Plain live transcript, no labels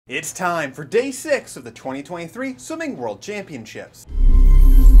It's time for day 6 of the 2023 Swimming World Championships.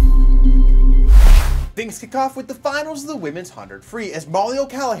 Things kick off with the finals of the women's 100 free as Molly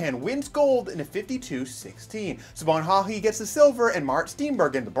O'Callaghan wins gold in a 52.16. Simone Hahi gets the silver and Marit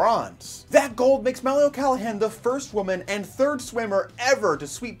Steenbergen the bronze. That gold makes Molly O'Callaghan the first woman and third swimmer ever to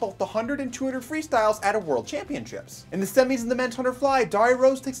sweep both the 100 and 200 freestyles at a world championships. In the semis in the men's 100 fly, Daria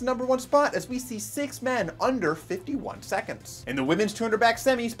Rose takes the #1 spot as we see 6 men under 51 seconds. In the women's 200 back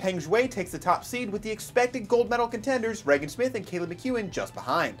semis, Peng Zhui takes the top seed with the expected gold medal contenders Regan Smith and Kaylee McEwen just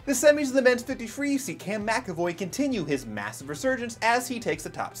behind. The semis of the men's 50 free see Cam McAvoy continue his massive resurgence as he takes the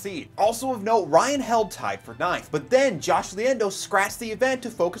top seed. Also of note, Ryan Held tied for 9th, but then Josh Liendo scratched the event to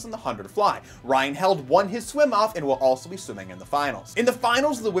focus on the 100 fly. Ryan Held won his swim off and will also be swimming in the finals. In the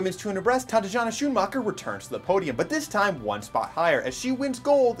finals of the women's 200 breast, Tatjana Schoenmaker returns to the podium, but this time 1 spot higher as she wins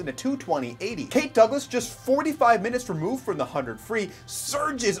gold in a 2:20.80. Kate Douglas, just 45 minutes removed from the 100 free,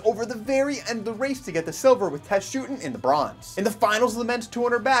 surges over the very end of the race to get the silver with Tess Schuten in the bronze. In the finals of the men's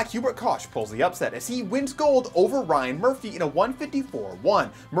 200 back, Hubert Koch pulls the upset as he wins gold over Ryan Murphy in a 1:54.1.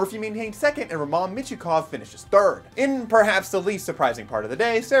 Murphy maintained second and Roman Michikov finishes third. In perhaps the least surprising part of the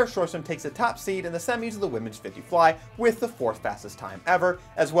day, Sarah Shorstrom takes the top seed in the semis of the women's 50 fly with the 4th fastest time ever,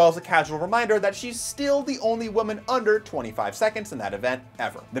 as well as a casual reminder that she's still the only woman under 25 seconds in that event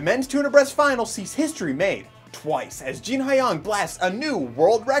ever. The men's 200 breast final sees history made twice as Jin Haiyang blasts a new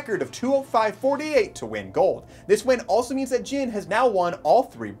world record of 2:05.48 to win gold. This win also means that Jin has now won all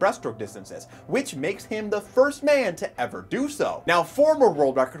 3 breaststroke distances, which makes him the first man to ever do so. Now, former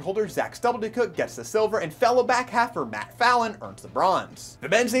world record holder Zach Stubbledycook gets the silver and fellow back halfer Matt Fallon earns the bronze. The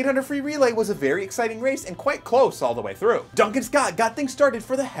men's 800 free relay was a very exciting race and quite close all the way through. Duncan Scott got things started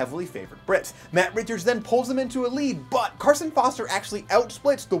for the heavily favored Brits. Matt Richards then pulls them into a lead, but Carson Foster actually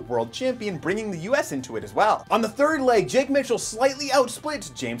outsplits the world champion, bringing the US into it as well. On the 3rd leg, Jake Mitchell slightly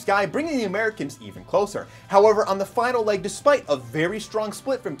outsplits James Guy, bringing the Americans even closer. However, on the final leg, despite a very strong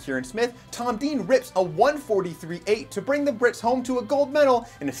split from Kieran Smith, Tom Dean rips a 1:43.8 to bring the Brits home to a gold medal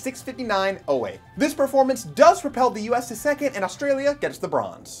in a 6:59.08. This performance does propel the US to second and Australia gets the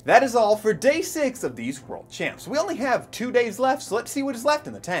bronze. That is all for day 6 of these world champs. We only have 2 days left, so let's see what is left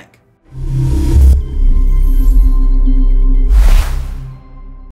in the tank.